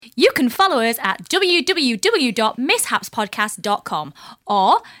you can follow us at www.mishapspodcast.com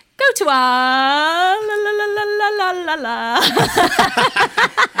or go to our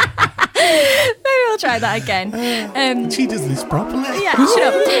Maybe we'll try that again. She does this properly. Yeah,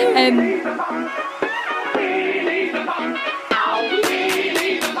 shut up.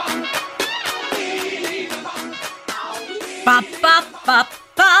 Ba, ba, ba,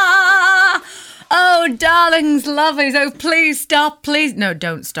 ba. Oh, darlings, lovies, oh, please stop, please. No,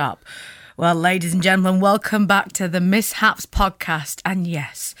 don't stop. Well, ladies and gentlemen, welcome back to the Mishaps podcast. And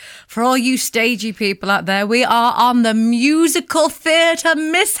yes, for all you stagey people out there, we are on the musical theatre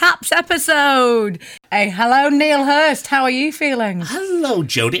Mishaps episode. Hey, hello, Neil Hurst. How are you feeling? Hello,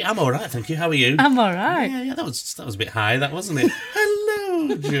 Jodie. I'm all right, thank you. How are you? I'm all right. Yeah, that was a bit high, that wasn't it?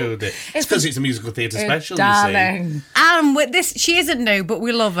 Hello, Jodie. It's because it's a musical theatre special, you see. Darling. And with this, she isn't new, but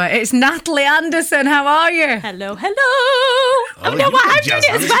we love her. It's Natalie Anderson. How are you? Hello, hello. Oh no, you I'm got doing it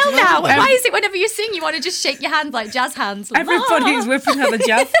jazz as well hands now. as well. Why is it whenever you sing, you want to just shake your hands like jazz hands? Everybody's whipping out the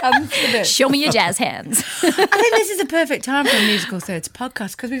jazz hands with it. Show me your jazz hands. I think this is a perfect time for a musical theatre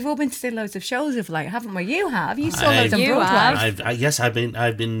podcast because we've all been to see loads of shows of late, haven't we? You have. You saw loads on You Broadway. have. Yes, I've been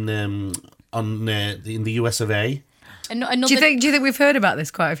in the US of A. Another... Do you think we've heard about this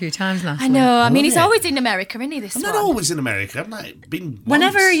quite a few times now? I know. I mean, he's yeah. always in America, isn't he? This I'm one. not always in America. I've like been.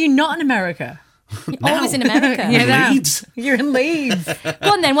 Whenever once. are you not in America? Always in America. You're there. Leeds. You're in Leeds.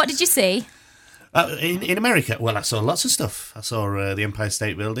 Go on then. What did you see? In America, well, I saw lots of stuff. I saw the Empire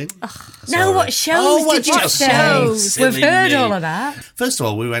State Building. No, what shows did you see? shows? We've Silly heard me. all of that. First of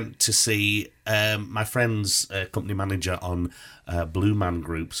all, we went to see my friend's company manager on Blue Man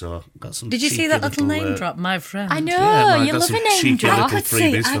Group, so got some. Did you see cheeky that little name little, drop, my friend? I know. I you got love some a name cheeky drop. little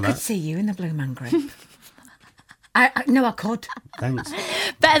freebies for I that. could see you in the Blue Man Group. No, I could. Thanks.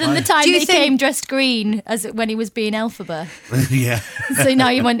 Better than the time Do you that he think- came dressed green as when he was being Elphaba. Yeah. So now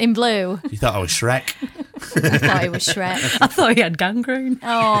you went in blue. You thought I was Shrek? I thought he was Shrek. I thought he had gangrene. No,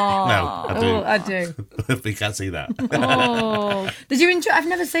 I do. Oh, I do. But you can't see that. Oh, Did you enjoy? I've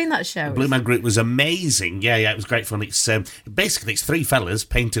never seen that show. Blue Man Group was amazing. Yeah, it was great fun. It's basically it's three fellas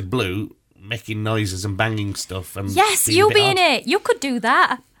painted blue, making noises and banging stuff. And yes, being a you'll bit be in odd. it. You could do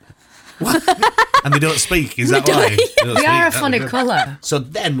that. And they don't speak. Is that why? They are a funny colour. So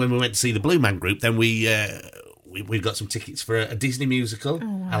then, when we went to see the Blue Man Group, then we got some tickets for a Disney musical,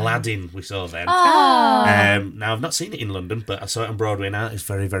 Aladdin. We saw then. Now I've not seen it in London, but I saw it on Broadway now. It's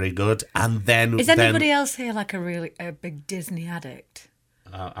very, very good. And then Is anybody else here like a big Disney addict?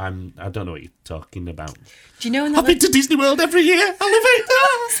 I don't know what you're talking about. Do you know in I've been to Disney World every year. I love it.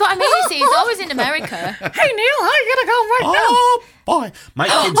 That's what I mean. You see, he's always in America. Hey Neil, how are you gonna go right Oh boy, my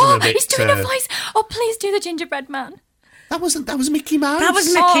kids are a bit. He's doing a voice. Oh, please do the gingerbread man. That was Mickey Mouse. That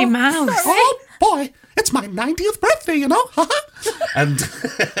was Mickey Mouse. Oh boy, it's my 90th birthday, you know. And I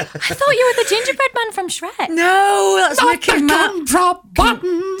thought you were the gingerbread man from Shrek. No, that's Mickey the Mouse. gumdrop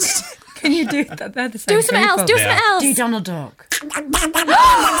buttons. Can you do that? They're the same Do something else. Do Yeah. something else. Do Donald Duck. He can do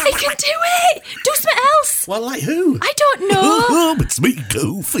it. Do something else. Well, like who? I don't know. Oh, it's me,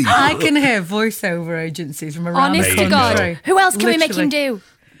 Goofy. I can hear voiceover agencies from around Honest the to country. God. Who else can we make him Literally. do?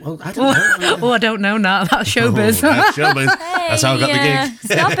 Well, I don't know. Oh, I don't know now. That's showbiz. That's showbiz. That's how I got the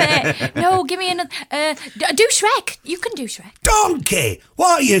gig. Stop it. No, give me another. Do Shrek. You can do Shrek. Donkey,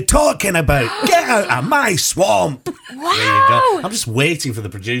 what are you talking about? Get out of my swamp. Wow. There you go. I'm just waiting for the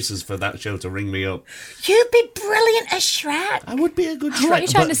producers for that show to ring me up. You'd be brilliant as Shrek. I would be a good Shrek. What are you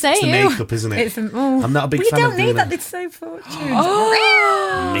trying but to say, It's the you? makeup, isn't it? It's I'm not a big well, fan you of don't doing need that. it. It's so fortune.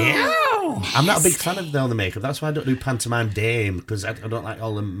 Meow. I'm not a big fan of all the makeup. That's why I don't do pantomime dame, because I don't like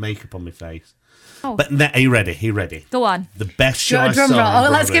all the makeup on my face. Oh. But are you ready? Are you ready? Go on. The best show Got I a drum saw roll. on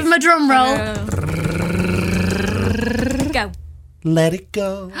Oh, let's give him Broadway. a drum roll. Go. Let it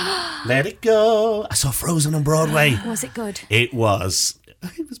go. Let it go. I saw Frozen on Broadway. Was it good? It was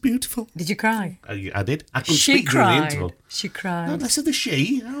beautiful. Did you cry? I did. I couldn't She speak during the cried. interval. She Oh, cried. less of the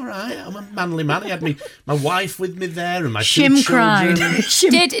she. All right. I'm a manly man. I had my wife with me there and my two Shim children. cried.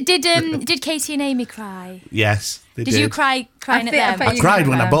 Shim. Did Katie and Amy cry? Yes, they Did you cry crying I at bet them? you I cried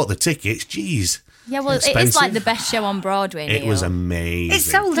when I cried. bought the tickets. Jeez. Yeah, well, it is Expensive. like the best show on Broadway. It Neil. was amazing. It's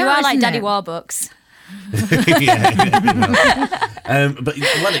sold You out. are like isn't Daddy it? Warbucks. But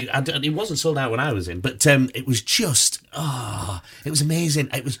it wasn't sold out when I was in, but it was just, it was amazing.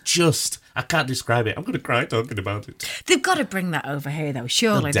 It was just I can't describe it. I'm going to cry talking about it. They've got to bring that over here, though.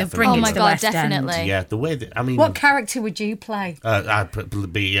 Surely they'll definitely. bring Oh it my to the God, West definitely. End. Yeah, the way that, I mean... What character would you play? I'd probably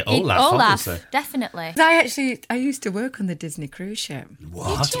be Olaf, obviously. Definitely. I used to work on the Disney cruise ship.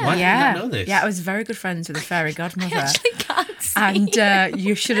 What? Did you? Why did Yeah, I not know this? yeah. I was very good friends with the fairy godmother. I actually can't see. And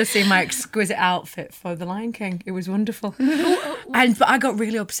you should have seen my exquisite outfit for The Lion King. It was wonderful. But I got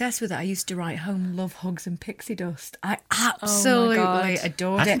really obsessed with it. I used to write home love, hugs and pixie dust. I absolutely God.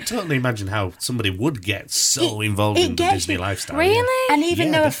 adored I can it. totally imagine how somebody would get so involved it in the gets Disney you. lifestyle. Really? And even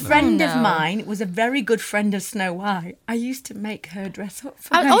Yeah, though definitely. a friend Oh, of no. mine was a very good friend of Snow White, I used to make her dress up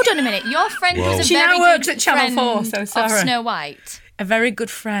for me. Hold on a minute. Your friend Whoa. was a She very now works good at Channel friend 4, so of sorry. Snow White. A very good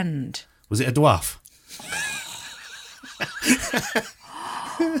friend. Was it a dwarf?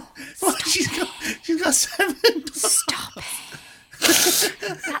 What? She's got 7 dwarfs. Stop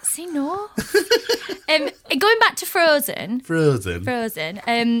it. That's enough. Going back to Frozen. Frozen.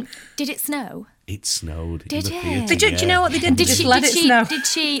 Did it snow? It snowed. Did in the it? theatre, Do you know what they did? They just let it snow. Did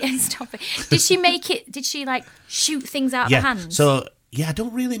she stop it? Did she make it? Did she like shoot things out of her hands? So yeah, I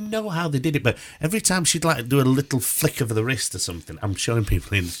don't really know how they did it, but every time she'd like do a little flick of the wrist or something, I'm showing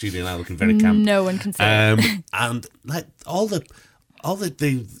people in the studio now looking very camp. No one can see it. And like all the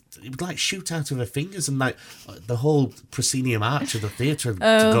it would like shoot out of her fingers, and like the whole proscenium arch of the theatre to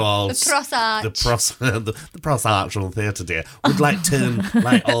go all the cross arch. the cross arch on the theatre, dear, would like turn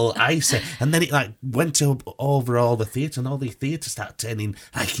like all icy, and then it like went over all the theatre, and all the theatre started turning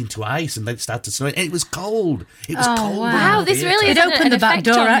like into ice, and then it started to snow. And it was cold. It was cold. in Wow, the this theatre. really It has had opened an the back effect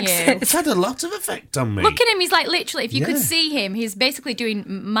door on you. exit. It's had a lot of effect on me. Look at him. He's like literally. If you could Yeah. see him, he's basically doing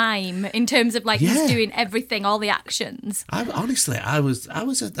mime in terms of like Yeah. he's doing everything, all the actions. I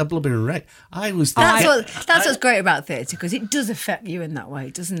was a blubbering wreck. That's what's great about theatre, because it does affect you in that way,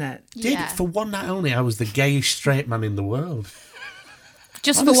 doesn't it? did Yeah. for one night only. I was the gayest straight man in the world.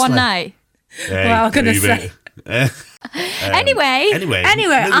 Just Honestly. for one night. Well, I'm gonna say. Anyway, Anyway,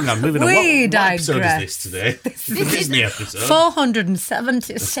 moving on. What episode digress. is this today? The Disney episode.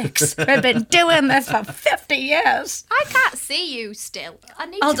 476. We've been doing this for 50 years. I can't see you still. I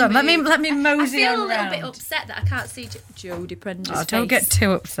need Hold to on, move. let me I mosey feel a little around. bit upset that I can't see Jodie Prender's Oh, don't face. get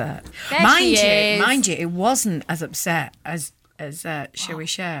too upset. There she is. Mind you, it wasn't as upset as Shall We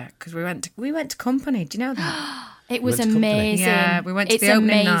Share, because we went to Company. Do you know that? It was went to Company. amazing. Yeah, we went to it's the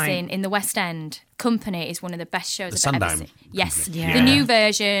opening amazing night. in the West End. Company is one of the best shows The I've ever Sondheim seen. Yes, Company. the Yeah. new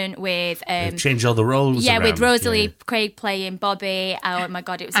version with They've changed all the roles. yeah, with around, Rosalie yeah. Craig playing Bobby. Oh my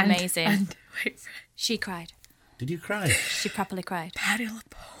God, it was amazing. And wait, She cried. Did you cry? She properly cried. Patti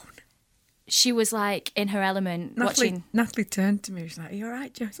LuPone. She was like in her element watching. Natalie turned to me. She was like, "Are you all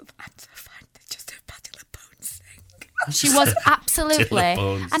right, Joseph?" I'm so fine. They just heard Patti LuPone sing. She was absolutely,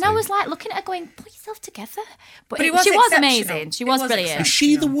 Telephone and I thing. was like looking at her, going, "Put yourself together." But, But it was she was exceptional. amazing. She It was was brilliant. Is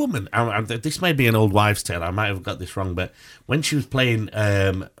she the woman? This may be an old wives' tale. I might have got this wrong, but when she was playing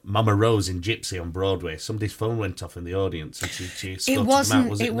Mama Rose in Gypsy on Broadway, somebody's phone went off in the audience, and she It escorted wasn't. them out.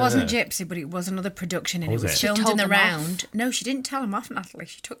 Was it wasn't her? Gypsy, but it was another production, and Was it was it? She filmed in told the them off. round. No, she didn't tell him off, Natalie.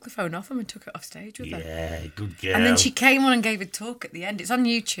 She took the phone off him and took it off stage with her. Yeah, good girl. And then she came on and gave a talk at the end. It's on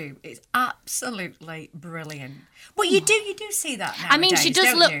YouTube. It's absolutely brilliant. But you do see that now. I mean, she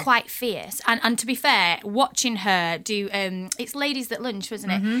does look quite fierce, and to be fair, watching her do it's Ladies That Lunch,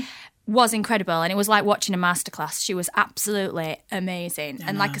 wasn't it? Was incredible, and it was like watching a masterclass. She was absolutely amazing,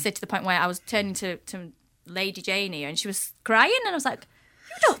 and like I said, to the point where I was turning to Lady Jane here, and she was crying, and I was like,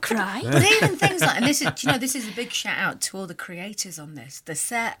 "You don't cry." But even things like, and this is a big shout out to all the creators on this, the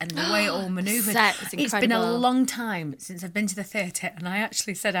set and the way it all manoeuvred. Set was It's been a incredible. long time since I've been to the theatre, and I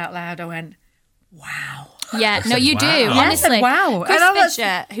actually said out loud, I went, "Wow." Yeah, no, you do. wow. Yeah, I Honestly, said wow. Chris And I was-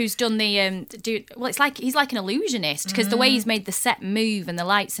 Fisher, who's done the it's like he's like an illusionist, because the way he's made the set move and the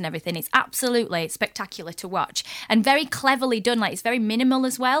lights and everything, it's absolutely spectacular to watch and very cleverly done. Like, it's very minimal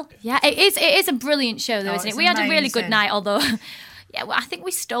as well. Yeah, it is a brilliant show though, isn't it? it's We had a really good amazing. night, although. Yeah, well, I think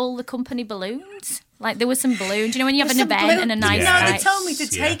we stole the company balloons. Like, there was some balloons. You know, when you have an Some event blue- and a nice Yeah. No, they night. told me to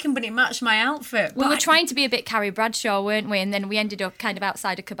Yeah. take them, but it matched my outfit. We But were I- trying to be a bit Carrie Bradshaw, weren't we? And then we ended up kind of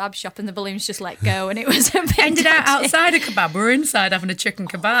outside a kebab shop, and the balloons just let go, and it was a bit. ended out dodgy. outside a kebab. We were inside having a chicken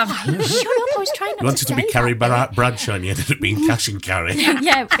kebab. Shut up! I was trying not You wanted to be say Carrie that. Bradshaw, and you ended up being Cash and Carrie.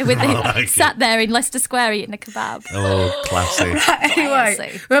 Yeah, with I like sat it. there in Leicester Square eating a kebab. Oh, classy. Anyway,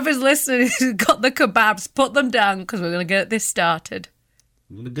 Classy. whoever's listening who's got the kebabs, put them down, because we're going to get this started.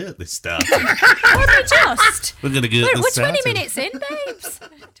 I'm going to get this started. What have we just? We're going to get We're this started. 20 minutes in, babes.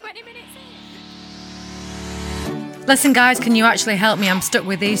 20 minutes in. Listen, guys, can you actually help me? I'm stuck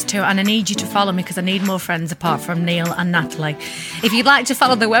with these two and I need you to follow me because I need more friends apart from Neil and Natalie. If you'd like to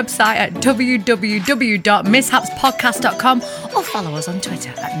follow the website at www.mishapspodcast.com or follow us on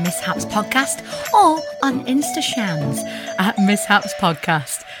Twitter at mishapspodcast or on Instashams at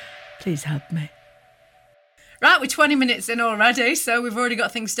mishapspodcast. Please help me. Right, we're 20 minutes in already, so we've already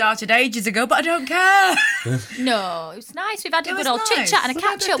got things started ages ago, but I don't care. No, it was nice. We've had a It good was old nice. chit-chat and a We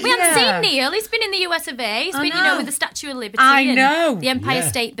had catch-up. a- We haven't yeah. seen Neil. He's been in the US of A. He's I been, know. with the Statue of Liberty I and know. the Empire Yeah.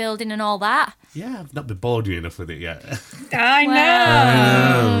 State Building and all that. Yeah, I've not been bored you enough with it yet. I know.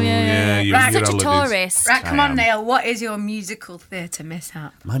 Wow. you Right. your Such a holidays. tourist. Right, come I on, am. Neil. What is your musical theatre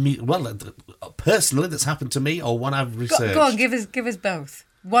mishap? Personally, that's happened to me, or one I've researched. Go on, give us both.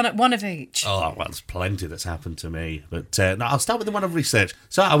 One of each. Oh, well, there's plenty that's happened to me. But no, I'll start with the one I've researched.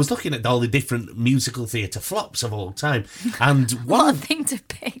 So I was looking at all the different musical theatre flops of all time. And What a one... thing to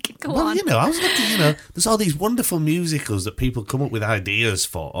pick. Go Well, on. I was looking, there's all these wonderful musicals that people come up with ideas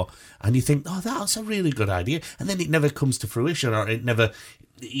for, and you think, oh, that's a really good idea. And then it never comes to fruition, or it never...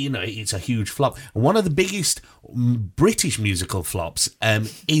 it's a huge flop. And one of the biggest British musical flops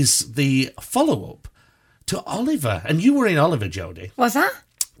is the follow-up to Oliver. And you were in Oliver, Jodie. Was that?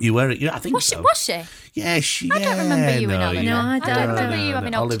 You were, I think Was she? so. Was she? Yeah, I don't remember you in Oliver. No, I I don't don't. remember you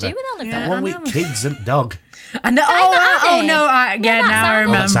having aught to do with Oliver. Yeah. That one I with know. kids and dog. And that oh Annie? no! Yeah, Now that's I Annie.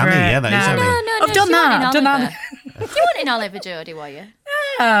 remember. Oh, that's Annie, it. yeah, that is No. Annie. No, I've done you weren't that. in I've done Oliver. that. You weren't in Oliver, Jodie, were you?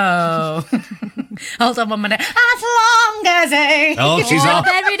 Oh, hold on 1 minute. As long as it. Oh, she's off.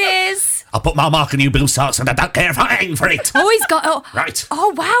 There it is. I'll put my mark on you, Bill Socks, and I don't care if I aim for it. Oh, he's got. Oh, Right. Oh,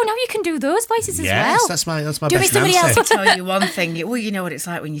 wow. Now you can do those voices as Yes, well. that's my Do me best somebody answer. else. Tell you one thing. Well, you know what it's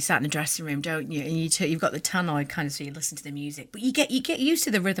like when you sat in the dressing room, don't you? And you've got the tannoy kind of, so you listen to the music, but you get used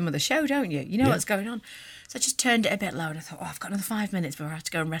to the rhythm of the show, don't you? You know Yeah. what's going on. So I just turned it a bit low, and I thought, I've got another 5 minutes before I have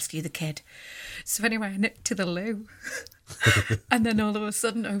to go and rescue the kid. So anyway, I nipped to the loo. And then all of a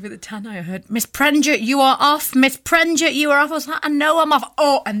sudden, over the tannoy, I heard, Miss Prenger, you are off. Miss Prenger, you are off. I was like, I know I'm off.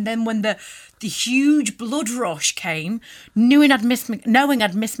 Oh, and then when the huge blood rush came, knowing I'd missed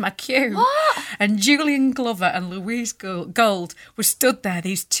my cue. What? And Julian Glover and Louise Gold were stood there,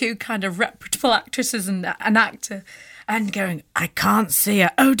 these two kind of reputable actresses and an actor, and going, I can't see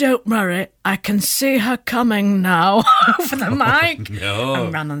her. Oh, don't worry. I can see her coming now over the mic. No.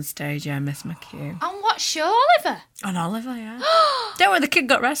 And ran on stage, yeah, I missed my cue. On what show, Oliver? On Oliver, yeah. Don't worry, the kid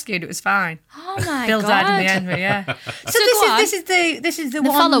got rescued. It was fine. Oh, my Bill God. died in the end, but yeah. So, go on. this is the The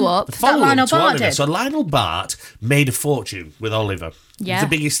one follow-up. The that follow-up Lionel to Bart Oliver. did. So Lionel Bart made a fortune with Oliver. Yeah. It was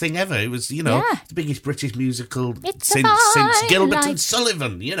the biggest thing ever. It was, Yeah. the biggest British musical It's a since fine Gilbert life. and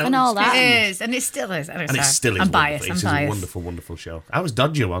Sullivan, And all that. It is, and it still is. And it still is I'm wonderful. biased. I'm It's biased. a wonderful, wonderful show. I was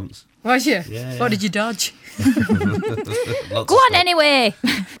Dodger once. Was you? Yeah, What yeah. did you dodge? Lots Go of on stuff. anyway.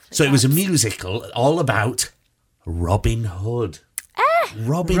 So it was a musical all about Robin Hood.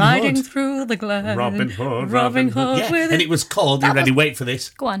 Robin Riding Hood. through the glen. Robin Hood. Robin Hood. Yeah, with and it was called, you ready, wait for this,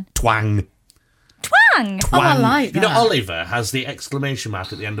 Go on. Twang. Twang. Oh, I Twang. like You know, that. Oliver has the exclamation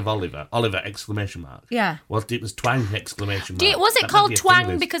mark at the end of Oliver. Oliver, exclamation mark. Yeah. Well, it was Twang, exclamation mark. Was it That might called be a thing twang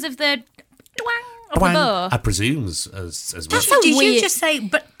with- because of the twang of Twang, the bow? I presume, as well. so Did you weird. just say,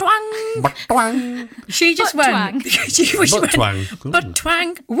 but twang? But twang. She just But went. twang. she But went, twang. But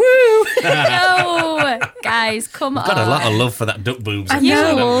twang. Woo! No, guys, come on. Got a lot of love for that duck boobs. I You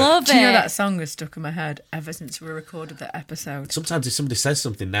know. love Do you know it. that song has stuck in my head ever since we recorded that episode? Sometimes if somebody says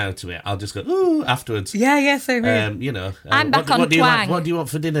something now to me, I'll just go, ooh, afterwards. Yeah, same here. I'm back on what do you want? twang. What do you want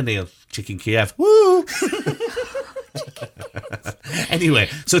for dinner, Neil? Chicken Kiev. Woo! Anyway,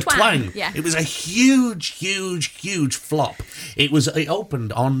 so Twang. yeah. It was a huge flop. It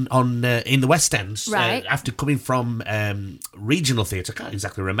opened on in the West End Right. after coming from regional theatre. I can't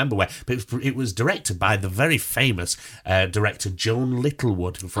exactly remember where, but it was directed by the very famous director Joan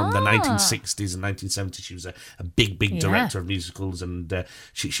Littlewood from the 1960s and 1970s. She was a big director of musicals, and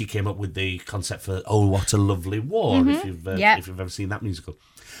she came up with the concept for Oh, What a Lovely War. If you've ever seen that musical,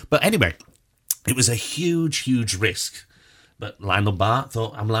 but anyway, it was a huge risk. But Lionel Bart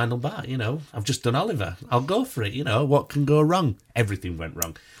thought, I'm Lionel Bart, I've just done Oliver. I'll go for it, What can go wrong? Everything went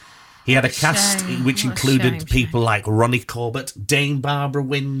wrong. He had a cast shame. which What a included shame. people like Ronnie Corbett, Dame Barbara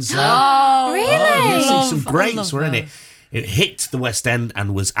Windsor. Oh, really? Yes, some I greats love were in her. it. It hit the West End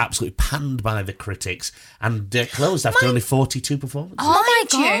and was absolutely panned by the critics and closed after only 42 performances. Oh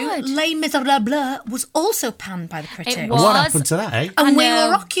my Mind God. you, Les Miserables was also panned by the critics. It What was. happened to that, eh? And I We know.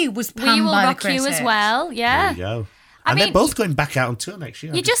 Will Rock You was We panned Will by Rock the You critics. as well, yeah. There you go. I And mean- they're both going back out on tour next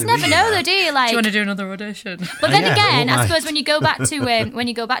year. You just I've never been know, reading though, do you? Like, Do you want to do another audition? but then Yeah, again, oh I my. suppose when you go back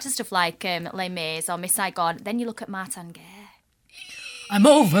to stuff like Les Mis or Miss Saigon, then you look at Martin Gay. I'm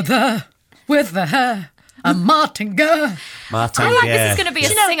over there with the hair. A Martin Gare. Martin, I like yeah. this is going to be a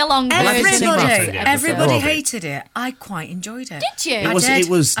sing-along version. Martin, yeah. Everybody Love it. hated it. I quite enjoyed it. Did you? It was, did. it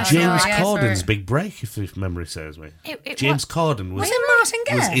was I James know, I Corden's saw it. big break, if memory serves me. James what? Corden Was it Martin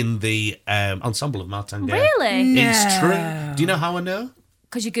Gare? was in the ensemble of Martin Gare. Really? It's true. Do you know how I know?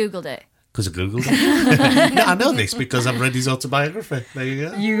 Because you Googled it. Because I Googled it. No, I know this because I've read his autobiography. There you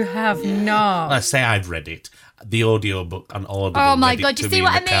go. You have not. I say I've read it. The audio book on Audible. Oh my read it God, to you me see in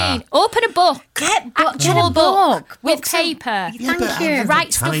what the I mean? car. Open a book. Get Actual a book with Books paper. Yeah, but you. I haven't Write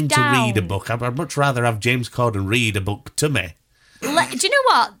got stuff time to read a down. book. I'd much rather have James Corden read a book to me. Do you know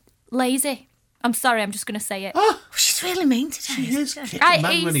what? Lazy. I'm sorry, I'm just going to say it. She's really mean today. He is isn't she? kicking a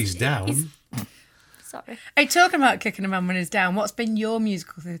man he's- when he's down. he's- Sorry. Hey, talking about kicking a man when he's down, what's been your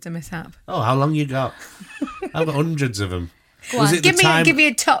musical theatre mishap? Oh, how long you got? I've got hundreds of them. Go Was on. it the Give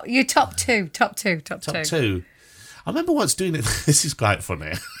me time? your top two. Top two. Top two. I remember once doing it. This is quite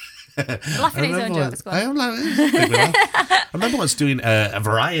funny. Laughing at his own jokes. Go on. I am like, I remember once doing a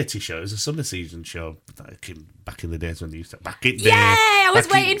variety show. It was a summer season show back in the days when they used to. Back in Yeah, I was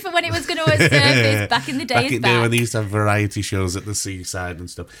waiting for when it was going to surface. Back in the day, Back it's in the day back. when they used to have variety shows at the seaside and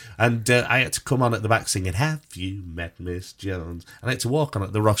stuff. And I had to come on at the back singing, "Have you met Miss Jones?" And I had to walk on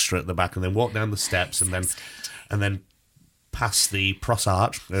at the rostra at the back and then walk down the steps and then past the Pross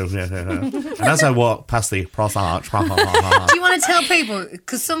Arch. And as I walked past the Pross Arch, Do you want to tell people?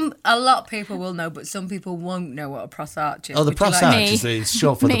 Because a lot of people will know, but some people won't know what a Pross Arch is. oh, the Would you Pross like- Arch Me. is it's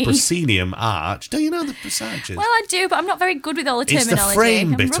short for the Me. proscenium arch. Do you know the Pross Arch is? Well, I do, but I'm not very good with all the It's the terminology.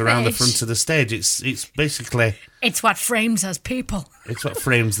 frame I'm bit around the rubbish. front of the stage. It's basically It's what frames us people. it's what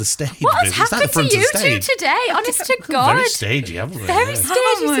frames the stage. What has bit. It's like the happened to front of you the two stage. today? Honest to God. Very stagey, haven't we? Very Yeah. stagey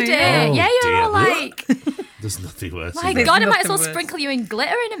Oh my today. God. Yeah, you're Oh, all dear. like, There's nothing worse. my is there? God, I might nothing as well worse. sprinkle you in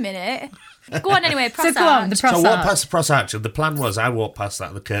glitter in a minute. Go on anyway, So go on, the Pross Pross So I walked Arch. past the Pross Arch, and the plan was I walked past that,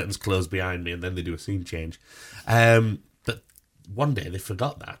 and the curtains close behind me, and then they do a scene change. But one day they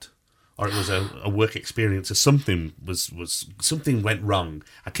forgot that, or it was a work experience, or something something went wrong.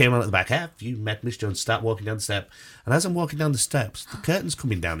 I came on at the back. Have you met Miss Jones? Start walking down the step, and as I'm walking down the steps, the curtain's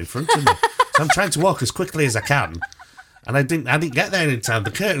coming down in front of me. So I'm trying to walk as quickly as I can. And I didn't get there in time.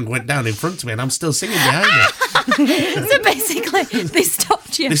 The curtain went down in front of me, and I'm still singing behind it. So basically, they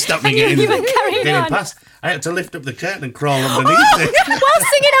stopped you. They stopped me and getting, you were carrying getting on. past. I had to lift up the curtain and crawl underneath it. While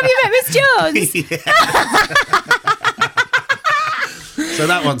singing Have You Met Miss Jones? So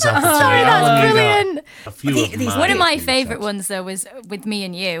that one's happened to me. that's How long you got? brilliant. A few of mine. One of my mishaps. favourite ones, though, was with me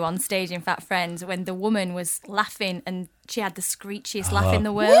and you on stage in Fat Friends when the woman was laughing and she had the screechiest laugh in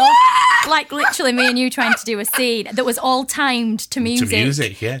the world. Like literally me and you trying to do a scene that was all timed to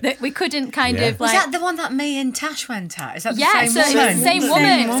music. yeah. That we couldn't kind Yeah. of Was like... that the one that me and Tash went at? Is that the yeah, same so woman? it was the same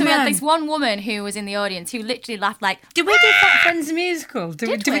woman. So we had woman. this one woman who was in the audience who literally laughed like... Did we do Fat Friends the musical? Did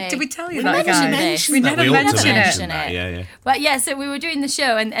we tell you We that, mentioned guys? this. We never mentioned it. that. Yeah. But yeah, so we were doing the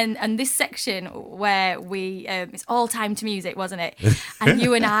show, and this section where we it's all time to music, wasn't it? And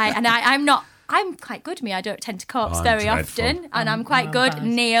you and I'm quite good. I don't tend to corpse I'm very dreadful. often, and I'm quite I'm good. bad.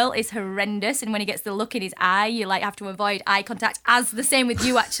 Neil is horrendous, and when he gets the look in his eye, you like have to avoid eye contact. As the same with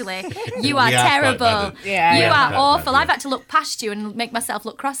you, actually, you are We are quite terrible. bad at- Yeah, you yeah. are Quite awful. bad, yeah. I've had to look past you and make myself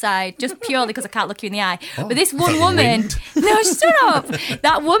look cross-eyed just purely because I can't look you in the eye. Oh, but this one like woman, wind. no, shut up.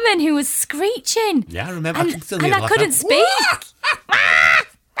 That woman who was screeching. Yeah, I remember. I And, can still and hear I it like couldn't that. speak.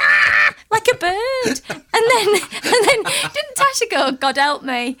 Like a bird. And then didn't Tasha go, God help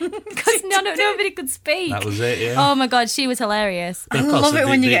me? Because nobody could speak. That was it, yeah. Oh my God, she was hilarious. I Of course, love it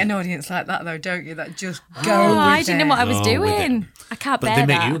when you they- get an audience like that, though, don't you? That just go Oh, with I didn't know what I it. was Go with doing. it. I can't But bear they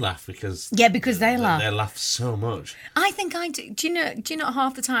make that. you laugh because Yeah, because they laugh. They laugh so much. I think I do. Do you know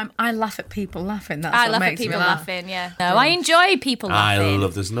half the time I laugh at people laughing? That's I what laugh at makes me people laugh. laughing, yeah. No, I enjoy people I laughing.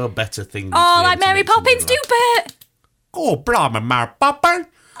 love. There's no better thing. than Oh, to be like able to Mary make somebody Poppins, laugh. do Bert. Oh, blimey, Mary Poppins.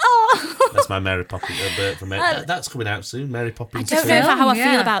 Oh. That's my Mary Poppins Bert from it. That's coming out soon. Mary Poppins. I don't 2. know how I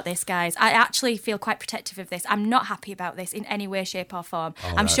yeah. feel about this, guys. I actually feel quite protective of this. I'm not happy about this in any way, shape, or form.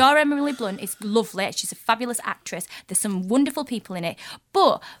 I'm sure Emily Blunt is lovely. She's a fabulous actress. There's some wonderful people in it.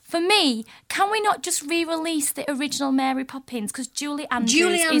 But for me, can we not just re-release the original Mary Poppins? Because Julie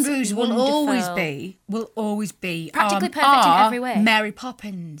Andrews is will wonderful. always be Practically perfect in every way. Mary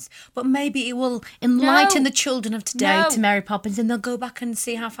Poppins, but maybe it will enlighten No. the children of today No. to Mary Poppins, and they'll go back and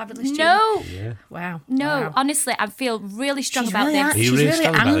see how fabulous. Julie. No, Yeah. Wow. no. Wow. Honestly, I feel really strong She's about really this. Are you She's really really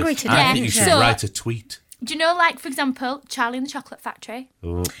strong about angry it? today, I think you isn't should she? write a tweet. Do you know, like, for example, Charlie and the Chocolate Factory?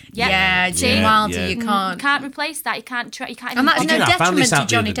 Oh. Yeah, Gene Yeah, Wilder, yeah. you You can't. can't replace that. You can't And even that's Did no you know, I found this detriment to out the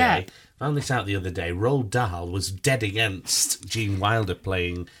Johnny other day. Depp. Found this out the other day. Roald Dahl was dead against Gene Wilder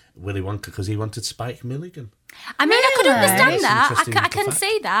playing Willy Wonka because he wanted Spike Milligan. I mean, I could Really? understand That's that. interesting I can fact.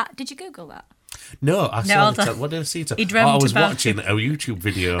 see that. Did you Google that? No, I saw the- what did I see? He dreamt I was about watching a YouTube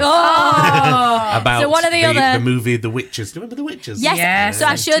video Oh, about So one or the other. the movie The Witches. Do you remember The Witches? yes. Yes, So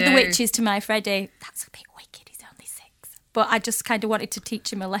I I showed the do. witches to my Freddie. That's a bit wicked. He's only 6, but I just kind of wanted to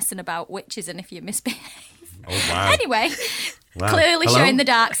teach him a lesson about witches and if you misbehave. Oh, wow. Anyway, Wow. clearly Hello? showing the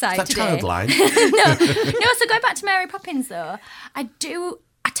dark side Is that today. childline? No, so going back to Mary Poppins though, I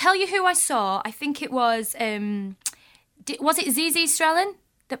tell you who I saw. I think it was was it ZZ Strelin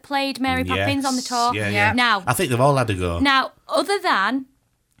that played Mary Poppins on the tour? Yeah. Now, I think they've all had a go. now, other than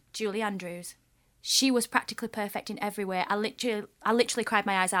Julie Andrews, she was practically perfect in every way. I literally cried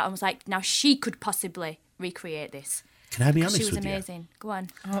my eyes out and was like, now she could possibly recreate this. Can I be honest She was with amazing. Go on.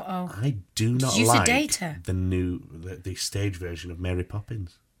 I do not Did you like sedate her? the stage version of Mary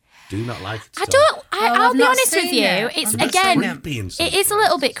Poppins. Do not like it. I don't. I'll I've be not honest with seen you. it. It's It's a bit again. creepy and It is a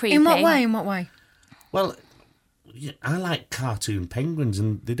little bit creepy. In what way? In what way? Well, yeah, I like cartoon penguins,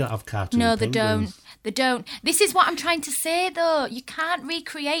 and they don't have cartoon. No, they penguins. don't. They don't. This is what I'm trying to say, though. You can't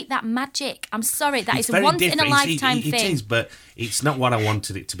recreate that magic. I'm sorry. That It's is a very once in a different. lifetime It thing. is, but it's not what I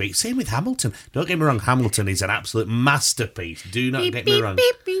wanted it to be. Same with Hamilton. Don't get me wrong. Hamilton is an absolute masterpiece. Do not Beep, get beep, me wrong.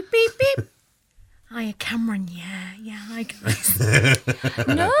 beep, beep, beep, beep. Hiya, Cameron. Yeah, hi, guys.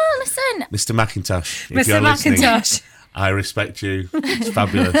 No, listen. Mr. McIntosh, if Mr. you're listening, McIntosh. I respect you. It's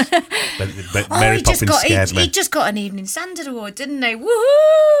fabulous. But Oh, Mary he just Poppins got scared me. he just got an Evening Standard Award, didn't he?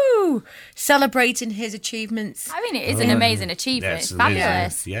 Woohoo! Celebrating his achievements. I mean, it is an amazing achievement. Yes, it's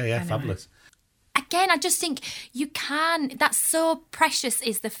fabulous. it is. Yeah, fabulous. Again, I just think you can. That's so precious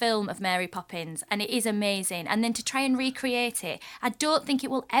is the film of Mary Poppins, and it is amazing. And then to try and recreate it, I don't think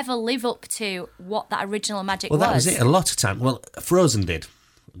it will ever live up to what that original magic Well, was. that was it. A lot of time. Well, Frozen did.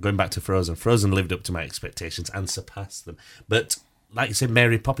 Going back to Frozen, Frozen lived up to my expectations and surpassed them. But like you said,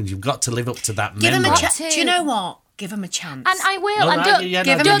 Mary Poppins, you've got to live up to that Give him memory. a chance. Do you know what? Give him a chance. And I will. No, and I- don't, yeah, Give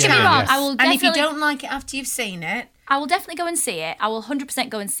no, him a don't get me chance. wrong. yes. I will and definitely. if you don't like it after you've seen it, I will definitely go and see it. I will 100%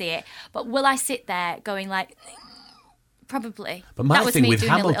 go and see it. But will I sit there going like, probably? But my that was thing me with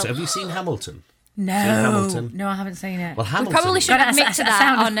doing a Hamilton, little- have you seen Hamilton? no, Hamilton? no, I haven't seen it. Well, We Hamilton. probably should Gotta admit ask- to I that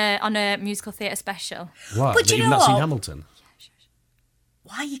sound- on a musical theatre special. What? But That you you've know not seen what? Hamilton?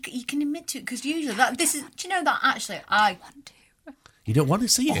 Why you can admit to it? Because usually this is. Do you know that actually I? You don't want to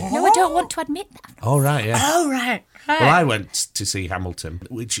see it? No, I don't want to admit that. Oh, right, yeah. Oh right. Well, I went to see Hamilton,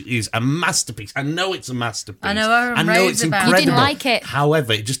 which is a masterpiece. I know it's a masterpiece. I know, I I know raves it's about it. incredible. You didn't like it.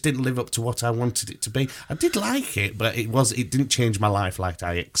 However, it just didn't live up to what I wanted it to be. I did like it, but it didn't change my life like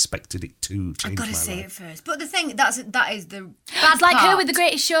I expected it to change I've got my to see life. it first. But the thing that is the bad It's like her part. with The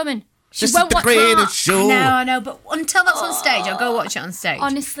Greatest Showman. She This is won't the watch greatest show. I know, but until that's on stage, I'll go watch it on stage.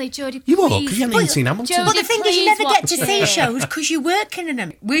 Honestly, Jodie, You won't, please. because you haven't even seen Hamilton. Jodie, But the thing is, you please never get to watch see it. shows because you're working in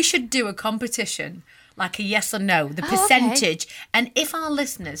them. We should do a competition, like a yes or no, the okay. percentage. And if our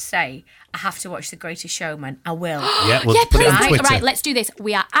listeners say, I have to watch The Greatest Showman, I will. Yeah, we'll Yeah, put it please. on Twitter. Right, let's do this.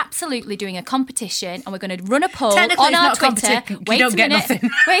 We are absolutely doing a competition, and we're going to run a poll Technically, on it's our not a Twitter. competition. You Wait don't a get minute. nothing.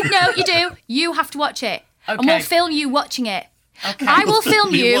 Wait, no, you do. You have to watch it, and Okay. we'll film you watching it. Okay. I will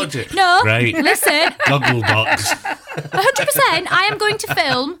film You you. watch it? No, Great. listen, Goggle box. 100%. I am going to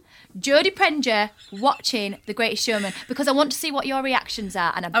film Jodie Prenger watching The Greatest Showman because I want to see what your reactions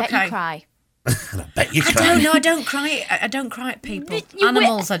are, and I bet Okay. you cry. And I bet you I cry. don't know. I don't cry. I don't cry at people. You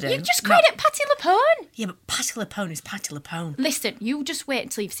Animals, wi- I do. You just No. cried at Patti LuPone. Yeah, but Patti LuPone is Patti LuPone. Listen, you just wait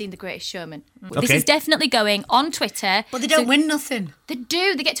until you've seen The Greatest Showman. This Okay. is definitely going on Twitter. But they don't So win nothing. They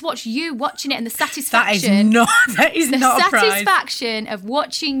do. They get to watch you watching it and the That satisfaction. is not. That is the not a prize. satisfaction of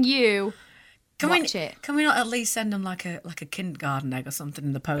watching you watch it. Can we not at least send them like a kindergarten egg or something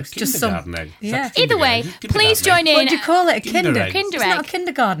in the post? Just some. Kindergarten egg. Is Yeah. that Either way, kindergarten? please Kindergarten join egg? in. What do you call it? A Kinder kinder. egg. Kinder It's not a egg.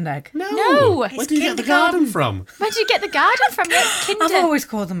 kindergarten egg. No. Where do you get the kindergarten. garden from? Where did you get the garden from? It's I've kinder. always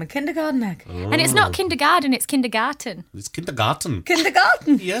called them a kindergarten egg. And it's not kindergarten, it's kindergarten. It's kindergarten.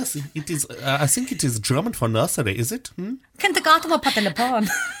 Kindergarten. Yes, it is. I think it is German for nursery, is it? Kindergarten or Patti LuPone.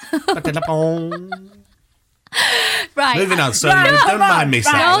 Right. Moving on. So Right, don't mind me. right.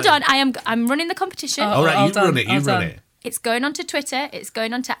 Sarah. Hold on. I'm running the competition. All right, Hold you on, run it. You hold run on. it. It's going on to Twitter. It's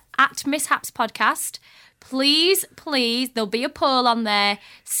going on to @Mishaps Podcast. Please, there'll be a poll on there.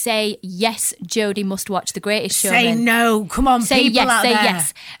 Say yes, Jodie must watch The Greatest Showman. Say no. Come on, Say people yes, out say there.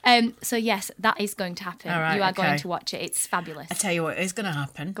 yes. So yes, that is going to happen. All right, you are okay. going to watch it. It's fabulous. I tell you what is going to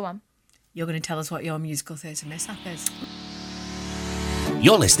happen. Go on. You're going to tell us what your musical theatre mishap is.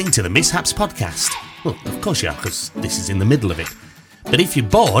 You're listening to the Mishaps Podcast. Well, of course you are, because this is in the middle of it. But if you're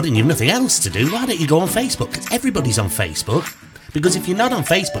bored and you've nothing else to do, why don't you go on Facebook? Because everybody's on Facebook. Because if you're not on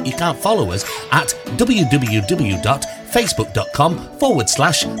Facebook, you can't follow us at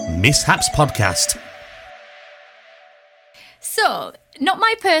www.facebook.com/Mishaps Podcast. So not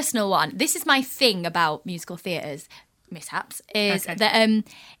my personal one. This is my thing about musical theatres mishaps is that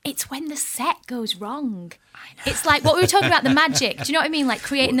it's when the set goes wrong. It's like what we were talking about, the magic. Do you know what I mean? Like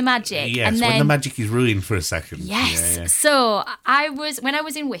creating the magic. Yes, and then, when the magic is ruined for a second. Yes. Yeah. So when I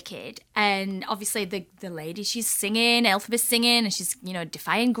was in Wicked, and obviously the lady, she's singing, Elphaba's singing, and she's,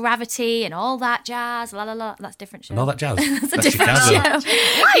 defying gravity and all that jazz, la la la. That's a different show. And all that jazz. That's a different show.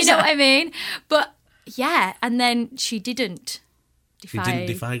 You know what I mean? But yeah, and then she didn't. She didn't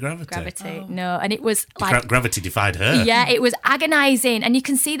defy gravity. No, and it was like gravity defied her. Yeah, it was agonising, and you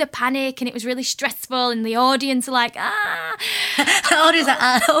can see the panic, and it was really stressful, and the audience are like, ah.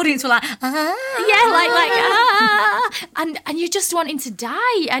 The audience were like, ah. Yeah, and you're just wanting to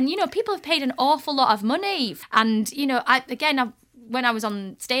die, and people have paid an awful lot of money, and when I was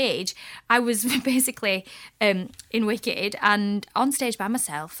on stage, I was basically in Wicked and on stage by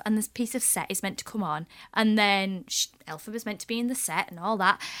myself, and this piece of set is meant to come on, and then Elphaba was meant to be in the set and all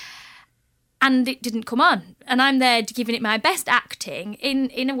that, and it didn't come on, and I'm there giving it my best acting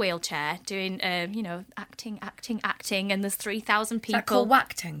in a wheelchair, doing acting, and there's 3,000 people. Is that called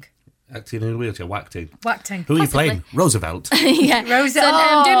wacting? Acting in a wheelchair, whacking. Wacting. Who are you playing? Roosevelt. Yeah, Rosa. So,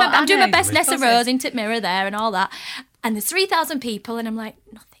 I'm doing my best Rosa. Nessa Rose in Tip Mirror there and all that. And there's 3,000 people, and I'm like,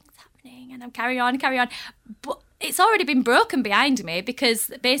 nothing's happening. And I'm carry on. But it's already been broken behind me because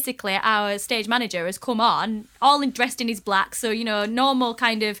basically our stage manager has come on, all dressed in his black. So, normal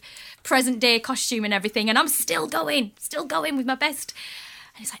kind of present day costume and everything. And I'm still going with my best.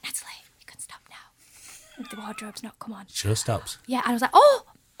 And he's like, Natalie, you can stop now. The wardrobe's not come on. Sure stops. Yeah. And I was like, oh,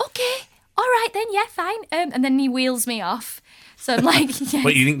 okay. All right then. Yeah, fine. And then he wheels me off. So I'm like, yes.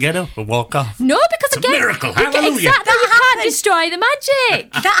 But you didn't get up and walk off? No, because It's a miracle, hallelujah. Exactly, you can't destroy the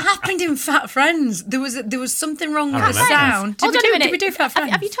magic. That happened in Fat Friends. There was something wrong with the remember. sound. Hold on a minute. Did we do Fat Friends?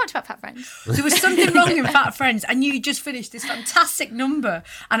 Have you talked about Fat Friends? There was something wrong in Fat Friends, and you just finished this fantastic number.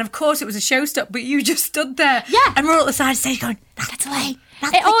 And of course, it was a show stop, but you just stood there. Yeah. And we're all at the side of the stage going, Natalie.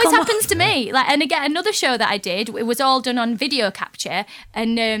 It always happens to me. And again, another show that I did, it was all done on video capture.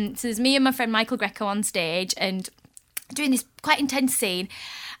 And so there's me and my friend Michael Greco on stage and doing this quite intense scene.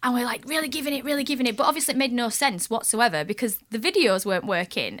 And we're like really giving it. But obviously it made no sense whatsoever because the videos weren't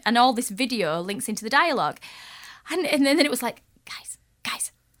working. And all this video links into the dialogue. And then it was like, guys,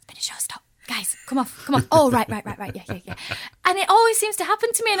 it's been a show stop. Guys, come on. Oh, right. Yeah. And it always seems to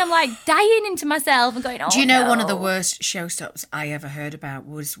happen to me, and I'm like dying into myself and going, oh, Do you know no. one of the worst show stops I ever heard about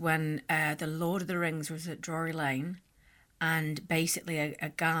was when the Lord of the Rings was at Drury Lane, and basically a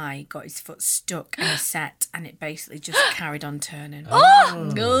guy got his foot stuck in a set, and it basically just carried on turning. Oh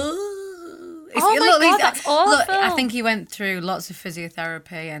my God, that's awful. Look, I think he went through lots of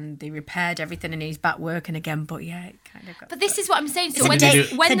physiotherapy and they repaired everything and he's back working again. But yeah, it kind of got... But this is what I'm saying. So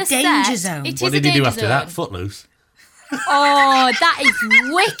It's when a the danger set, zone. it is What a did he danger do after zone. that? Footloose? Oh, that is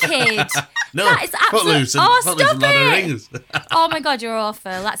wicked. No, That is absolute- Footloose and, Oh, Footloose and stop Lord of the it. Rings. Oh my God, you're awful.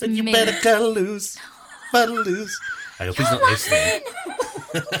 That's You me. better cut loose. Cut loose. I hope he's not listening.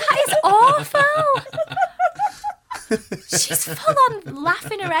 That is awful. She's full on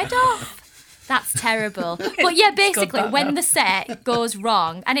laughing her head off. That's terrible. But yeah, basically, when the set goes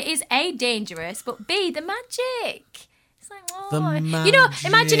wrong, and it is A, dangerous, but B, the magic. It's like, oh. The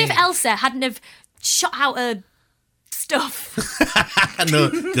Imagine if magic. Elsa hadn't have shot out her stuff. No,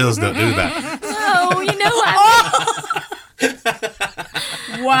 girls don't do that. Oh, you know what I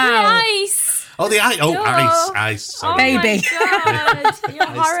mean? Wow. Ice. Oh, the ice. Oh, No. ice. Sorry. Oh Baby. my God. You're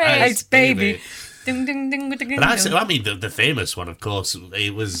horrid. Ice, It's baby. Ding, ding, ding, ding, ding, But I ding. mean, the famous one, of course,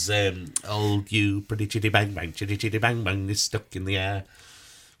 it was old you pretty chitty bang bang, chitty chitty bang bang is stuck in the air.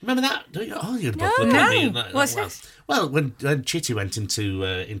 Remember that? Don't you? Oh, you'd both look at me. No. What's this? Well, when Chitty went into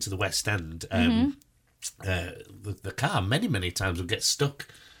the West End, the car many times would get stuck.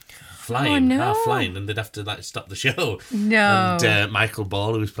 Flying, no. half flying, and they'd have to stop the show. No. And Michael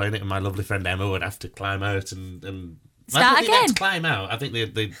Ball, who was playing it, and my lovely friend Emma would have to climb out and Start I don't think they had again. to climb out. I think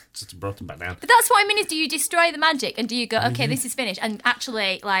they sort of brought him back down. But that's what I mean is, do you destroy the magic and do you go, okay, this is finished, and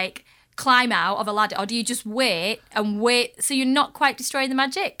actually, like, climb out of a ladder, or do you just wait so you're not quite destroying the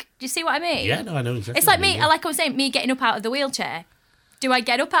magic? Do you see what I mean? Yeah, no, I know exactly. It's like what you me, mean. like I was saying, me getting up out of the wheelchair. Do I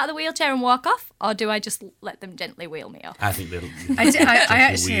get up out of the wheelchair and walk off, or do I just let them gently wheel me off? I think they'll I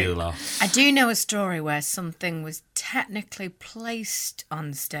actually, wheel off. I do know a story where something was technically placed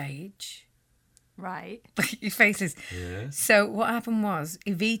on stage. Right. Your faces. Yeah. So what happened was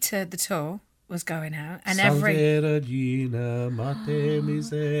Evita the tour was going out, and every Salve Regina, Mate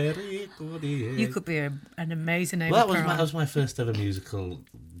Misericordia. you could be an amazing Well, Ava that was my first ever musical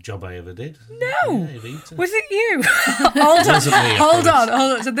job I ever did. No, Yeah, Evita. was it you? hold on, wasn't me, I hold promise.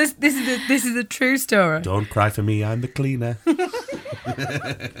 on. So this is a true story. Don't cry for me, I'm the cleaner.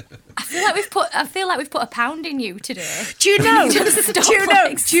 I feel like we've put a pound in you today. Do you know? Just stop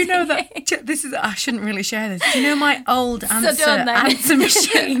Do you know like that this is? I shouldn't really share this. Do you know my old answer don't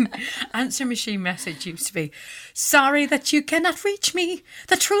then. machine message used to be, "Sorry that you cannot reach me.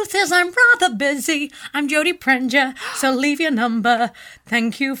 The truth is I'm rather busy. I'm Jodie Prenger, so leave your number.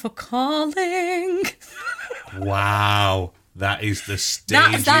 Thank you for calling." Wow. That is the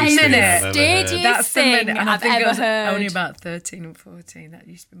stagest That's thing the I've minute. ever Stagey. heard. That's the Thing minute, and I I've think it ever was heard. only about 13 or 14. That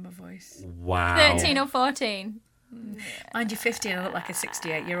used to be my voice. Wow. 13 or 14. Mind you, 15, I look like a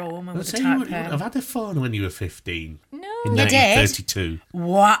 68-year-old woman with a So you tight would hair. have had a phone when you were 15. No. In You did? 1932.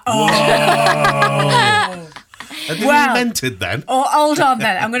 What? Oh. Had they Wow. invented then? Oh, hold on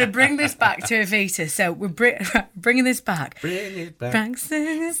then. I'm going to bring this back to Evita. So we're bringing this back. Bring it back. Frank, sing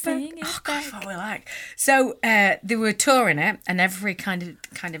it back. Sing it Oh, God, back. what we like. So they were touring it, and every kind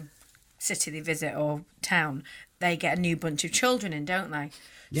of city they visit or town, they get a new bunch of children in, don't they?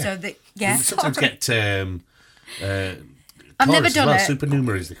 Yeah. So they, You sometimes get I've never chorus as done well, it.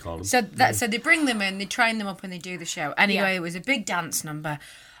 supernumeraries they call them. So they bring them in, they train them up, and they do the show. Anyway, Yeah. It was a big dance number,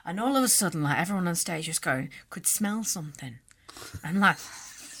 and all of a sudden, like everyone on stage was going, could smell something, and like,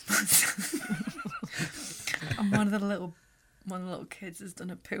 and one of the little kids has done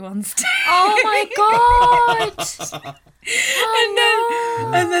a poo on stage. Oh my god!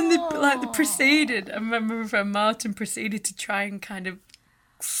 And then they proceeded. I remember my friend Martin proceeded to try and kind of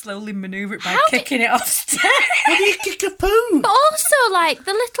slowly manoeuvre it by kicking it off stage. How do you kick a poo? But also, like,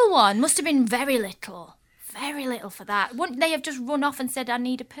 the little one must have been very little for that. Wouldn't they have just run off and said, "I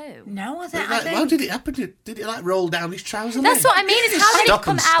need a poo"? No, I Like, think. how did it happen? Did it like roll down his trouser That's leg? what I mean. Is how did it Stop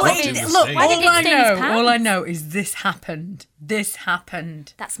come and out spot of him his? and Look, say- Why did it stay in his all I pants? know is this happened. This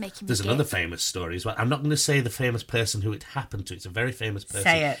happened. That's making me. There's gay. another famous story as well. I'm not going to say the famous person who it happened to. It's a very famous person.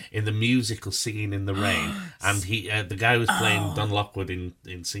 Say it. In the musical Singing in the Rain. And he, the guy who was playing Don Lockwood in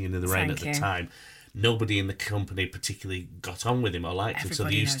Singing in the Rain Thank at you. the time, nobody in the company particularly got on with him or liked him. So they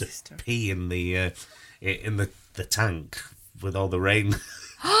Everybody used knows this to story. pee in the tank with all the rain.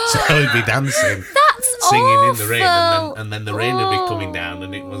 So he'd be dancing, That's singing in the rain, awful. and then the rain would be coming down,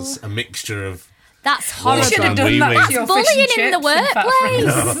 and it was a mixture of. That's Water horrible. You should have and done that wee-wee. to your Bullying fish and in the chips and fat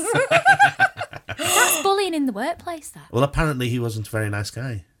workplace. friends. That's bullying in the workplace. That. Well, apparently he wasn't a very nice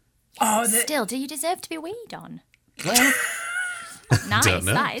guy. Oh, Still, do you deserve to be weed on? Well, Nice, don't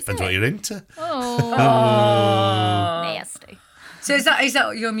know. that is Depends it. what you're into. Nasty. So is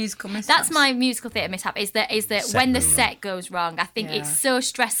that your musical mishap? That's my musical theatre mishap. Is that Set when the goes wrong. set goes wrong? I think Yeah. it's so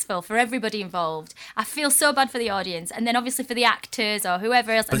stressful for everybody involved. I feel so bad for the audience, and then obviously for the actors or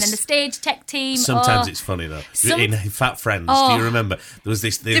whoever else, and then the stage tech team. Sometimes oh. it's funny though. Some- In Fat Friends, do Oh. you remember? There was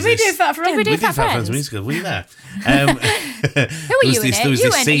this. Did we do Fat Friends? Did we do We did Fat Friends? musical. Were you there? Who were there you was in this, it? There was You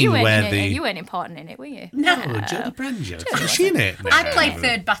this weren't- scene you weren't where in it. the You weren't important in it, were you? no, Jodie Prenger. Was she in it? I played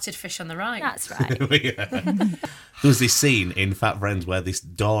third battered fish on the right. That's right. There was this scene in Fat Friends where this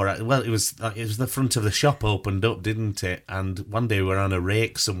door. Well, it was the front of the shop opened up, didn't it? And one day we were on a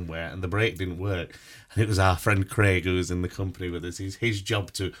rake somewhere, and the brake didn't work. And it was our friend Craig who was in the company with us. His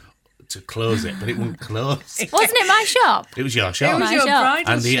job to close it, but it wouldn't close. Wasn't it my shop? It was your It shop. was My your shop.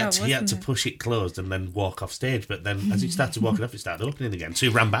 bridal And he show, had to wasn't it? push it closed and then walk off stage. But then as he started walking off, it started opening again. So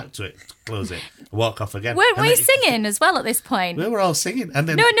he ran back to it, close it, walk off again. Weren't And we then- singing as well at this point? We were all singing. And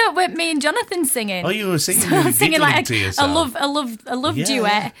then, No, weren't me and Jonathan singing. Oh, you were singing. So You I were was singing giggling like to a yourself. love Yeah,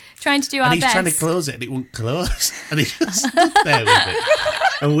 duet, yeah. trying to do And our he's best. trying to close it and it wouldn't close. And he just stood there with it.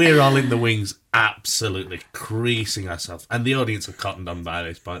 And we're all in the wings, absolutely creasing ourselves. And the audience have cottoned on by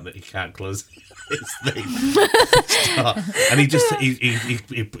this point that he can't close this thing. And he just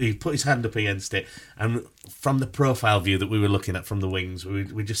he put his hand up against it. And from the profile view that we were looking at from the wings,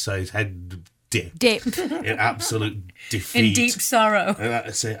 we just saw his head dip Dip. in absolute defeat. In deep sorrow. And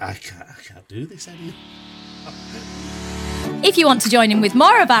I say, I can't do this anymore. If you want to join in with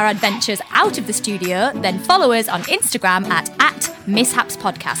more of our adventures out of the studio, then follow us on Instagram at Mishaps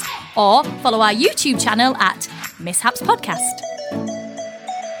Podcast, or follow our YouTube channel at Mishaps Podcast.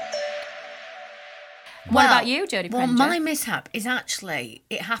 What about you, Jodie Well, Prenger? my mishap is actually,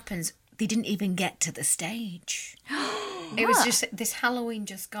 it happens, they didn't even get to the stage. It was just this Halloween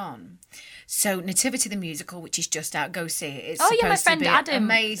just gone. So Nativity the musical, which is just out, go see it. It's Oh yeah, my supposed to friend be Adam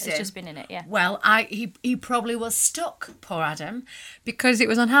amazing. has just been in it. Yeah. Well, he probably was stuck, poor Adam, because it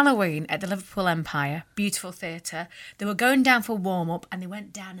was on Halloween at the Liverpool Empire, beautiful theatre. They were going down for warm up and they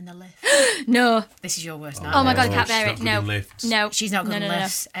went down in the lift. No. This is your worst Oh nightmare. my god, I Oh, can't she's bear not it. good No. in lifts. No. She's not good no, in no, no.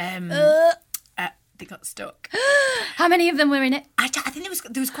 lifts. they got stuck. How many of them were in it? I think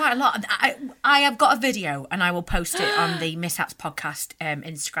there was quite a lot. I have got a video and I will post it on the Mishaps podcast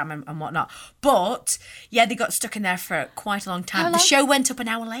Instagram and whatnot. But yeah, they got stuck in there for quite a long time. How long? The show went up an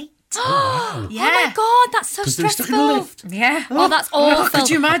hour late. Wow. Yeah. Oh my God, that's so 'Cause they were stuck in stressful. the lift. Yeah. Oh, that's awful. Could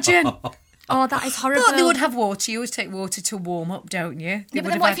you imagine? Oh, that is horrible. But they would have water. You always take water to warm up, don't you? Yeah, but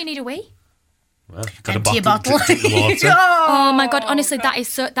then what if you need a wee? Well, got empty a bottle? to drink the water. Oh my God, honestly, that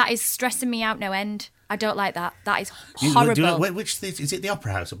is stressing me out no end. I don't like that. That is horrible. Which theatre? Is it the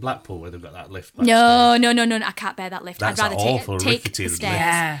Opera House at Blackpool where they've got that lift? No, I can't bear that lift. That's I'd rather awful, take rickety the lift. stairs.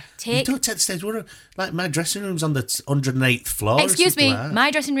 Yeah. You don't take the stairs. Like my dressing room's on the 108th floor. or Excuse me, something like that.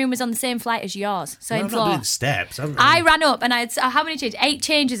 my dressing room was on the same flight as yours, Well, same I'm not floor. doing the steps. I ran up and I had how many changes? 8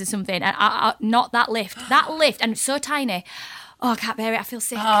 changes or something, and not that lift. That lift, and it's so tiny. Oh, I can't bear it. I feel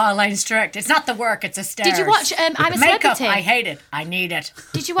sick. Oh, Elaine strict. It's not the work, it's the stairs. Did you watch I'm a Makeup, Celebrity? I hate it. I need it.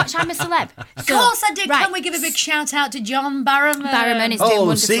 Did you watch I'm a Celeb? Of course I did. Can we give a big shout out to John Barrowman? Barrowman is doing Oh,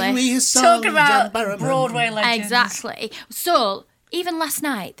 wonderfully. sing me a song, Talking John about Barrowman. Broadway legends. Exactly. So even last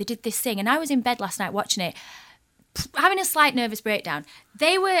night they did this thing, and I was in bed last night watching it, having a slight nervous breakdown.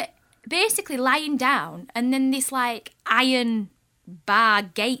 They were basically lying down, and then this like iron bar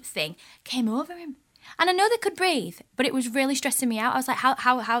gate thing came over him. And I know they could breathe, but it was really stressing me out. I was like, how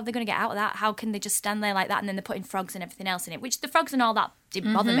are they going to get out of that? How can they just stand there like that? And then they're putting frogs and everything else in it, which the frogs and all that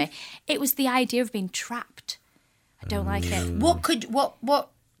didn't bother me. It was the idea of being trapped. I don't like it. What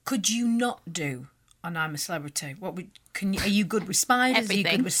could you not do on I'm a Celebrity? Are you good with spiders? Are you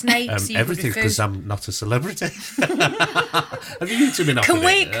Everything. good with snakes? Are you Everything, good with because food? I'm not a celebrity. Have you two been off Can with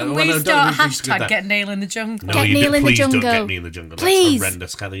we it? can Well, we no, start don't do that. #Get Neil in the jungle? No, Get you Neil in the please don't jungle. get me in the jungle. Please. That's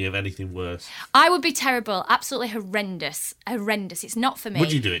horrendous. Can't think of anything worse. I would be terrible. Absolutely horrendous. Horrendous. It's not for me.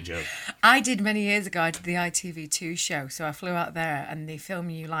 Would you do it, Joe? I did many years ago. I did the ITV2 show, so I flew out there and they film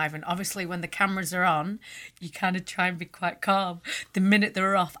you live. And obviously, when the cameras are on, you kind of try and be quite calm. The minute they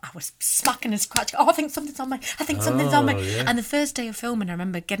were off, I was smacking and scratching. Oh, I think something's on me. I think something's on me. yeah. And the first day of filming, I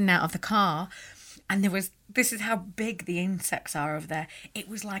remember getting out of the car, and this is how big the insects are over there. It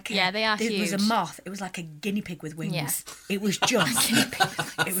was like they are It was a huge. moth. It was like a guinea pig with wings. Yeah. It was just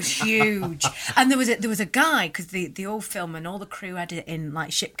it was huge. And there was a guy, because the all film and all the crew had it in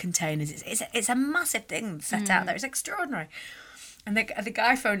like ship containers. It's a massive thing set out there. It's extraordinary. And the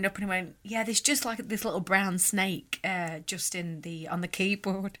guy phoned up and he went, yeah, there's just like this little brown snake just on the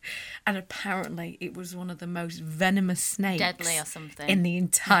keyboard. And apparently it was one of the most venomous snakes. Deadly or something. In the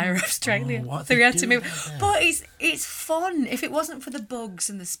entire Australia. what are So they we had to doing move. out there? But it's fun. If it wasn't for the bugs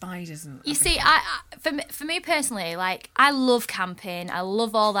and the spiders. And You see, for me personally, like, I love camping. I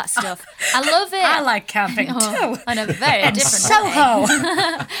love all that stuff. I love it. I like camping Oh, too. on a very And different Soho.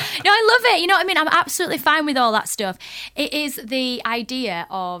 No, I love it. You know what I mean? I'm absolutely fine with all that stuff. It is the idea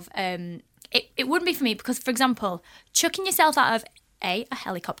of it wouldn't be for me because, for example, chucking yourself out of A, a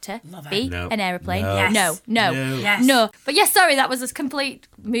helicopter, Love it. B, No. an aeroplane. No. Yes. No. Yes. No. But yes, sorry, that was a complete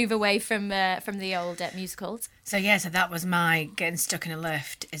move away from the old musicals. So that was my getting stuck in a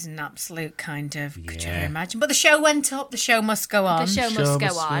lift is an absolute kind of, could you Yeah. ever imagine? But the show went up, the show must go on. The show must Show go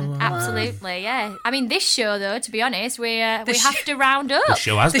must on. go on. Absolutely, yeah. I mean, this show, though, to be honest, we have to round up. The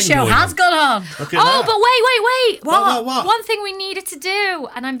show has The been show going has on. gone on. Look at Oh, that. but wait. What? One thing we needed to do,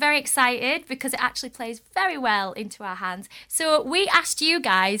 and I'm very excited because it actually plays very well into our hands. So we asked you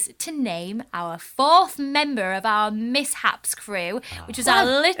guys to name our 4th member of our Mishaps crew, which was our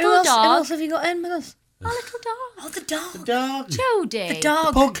little dog. have you got in with us? Our little dog. Oh, the dog. Dog. Jodie. The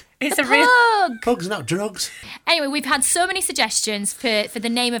dog. Pug. It's The a real... pug. Pugs, not drugs. Anyway, we've had so many suggestions for the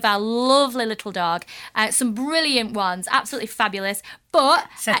name of our lovely little dog. Some brilliant ones, absolutely fabulous. But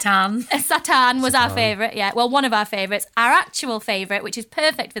Satan. Satan was our favourite, yeah. Well, one of our favourites. Our actual favourite, which is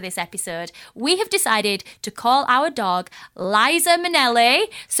perfect for this episode. We have decided to call our dog Liza Minnelli.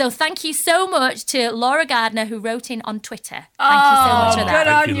 So thank you so much to Laura Gardner, who wrote in on Twitter. Thank you so much for that.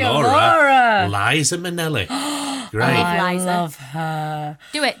 good on Thank you, you, Laura. Liza Minnelli. Great. I Liza. love her.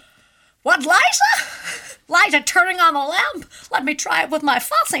 Do it. What, Liza? Liza turning on the lamp. Let me try it with my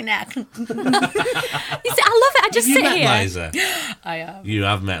fussy neck. You see, I love it. I just Have you sit met here. Liza? I have. You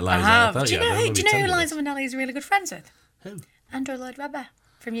have met Liza. I have. thought Do you had. know I who remember telling me Liza Minnelli is really good friends with? Who? Andrew Lloyd Webber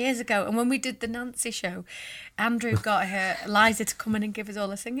from years ago. And when we did the Nancy show, Andrew got Liza to come in and give us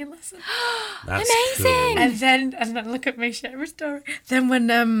all a singing lesson. That's Amazing. cool. And then look at me share a story. Then when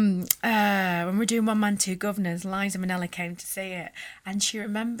we're doing One Man, Two Governors, Liza Minnelli came to see it and she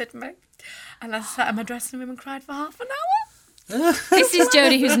remembered me. And I sat in my dressing room and cried for half an hour. This is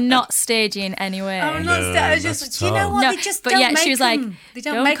Jodie who's not staging anyway. I'm not No, just, not you know at what? No, They just but don't yeah, make she was like, them. They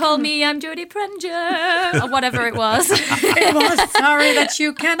don't make call them. me, I'm Jodie Prenger, or whatever it was. It was sorry that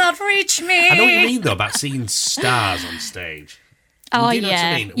you cannot reach me. I know what you mean though about seeing stars on stage. Oh, Do you know what I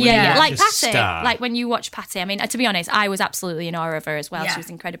yeah. mean? When Yeah, you yeah. watch Like a Patty. star- Like when you watch Patty. I mean, to be honest, I was absolutely in awe of her as well. Yeah. She was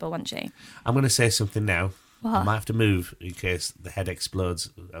incredible, wasn't she? I'm going to say something now. What? I might have to move in case the head explodes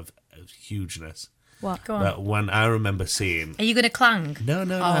of hugeness. What? Go on. But when I remember seeing... Are you going to clang? No,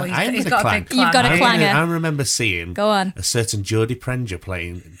 Oh, I am he's going to got a clang. big clang. You've got a clanger. I remember seeing Go on. a certain Jodie Prenger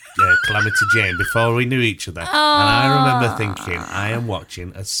playing Calamity Jane before we knew each other. And I remember thinking, I am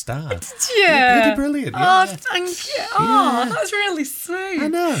watching a star. Yeah. Bloody brilliant. Oh, Yeah. thank you. Oh, that's really sweet. I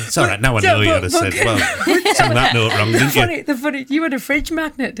know. It's all right. Now I know Yeah, you would have said, well, sang that note wrong, didn't you? The funny, you had a fridge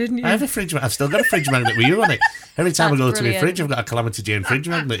magnet, didn't you? I have a fridge magnet. I've still got a fridge magnet with you on it. Every time That's I go to my brilliant. fridge, I've got a Calamity Jane fridge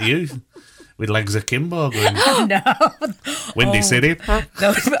magnet. You with legs akimbo going No. Windy City. And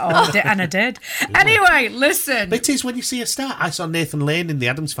I did. Anyway, listen. But it is when you see a star. I saw Nathan Lane in The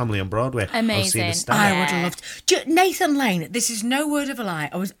Addams Family on Broadway. I was seeing a Amazing. star. I Yeah. would have loved Nathan Lane. This is no word of a lie.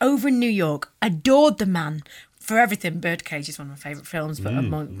 I was over in New York, adored the man for everything. Birdcage is one of my favourite films, but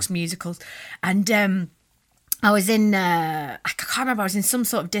amongst musicals. And I was in, I can't remember, I was in some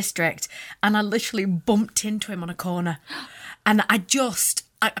sort of district, and I literally bumped into him on a corner. And I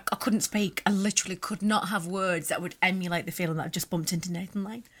couldn't speak. I literally could not have words that would emulate the feeling that I've just bumped into Nathan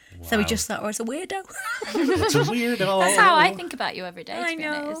Lane. So he Wow. just thought I was a weirdo. It's a weirdo. That's how I think about you every day, to I be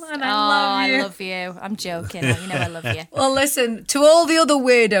know, honest. and I love you. I love you. I'm joking. You know I love you. Well, listen, to all the other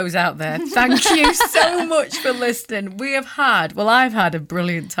weirdos out there, thank you so much for listening. I've had a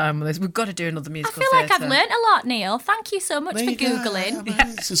brilliant time with this. We've got to do another I musical feel like I've theatre. learnt a lot, Neil. Thank you so much There for you go. Googling.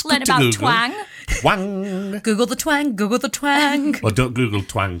 It's Learn good to about Google. twang. Twang. Google the twang, Google the twang. Well, don't Google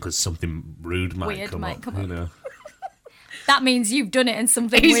twang because something rude might Weird come might up. come You up. know. That means you've done it and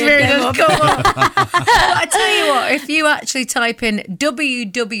something He's weird really came does up. come up. I tell you what, if you actually type in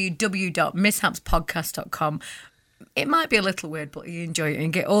www.mishapspodcast.com, it might be a little weird, but you enjoy it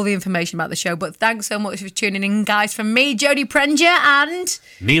and get all the information about the show. But thanks so much for tuning in, guys. From me, Jodie Prenger, and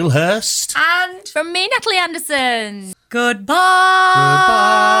Neil Hurst. From me, Natalie Anderson. goodbye.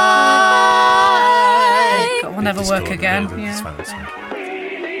 Goodbye. That will never work again. It's Yeah. fine, it's fine.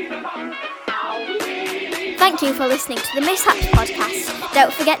 Thank you for listening to the Mishaps Podcast.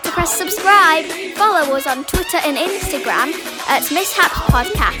 Don't forget to press subscribe. Follow us on Twitter and Instagram at Mishaps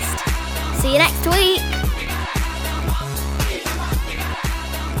Podcast. See you next week.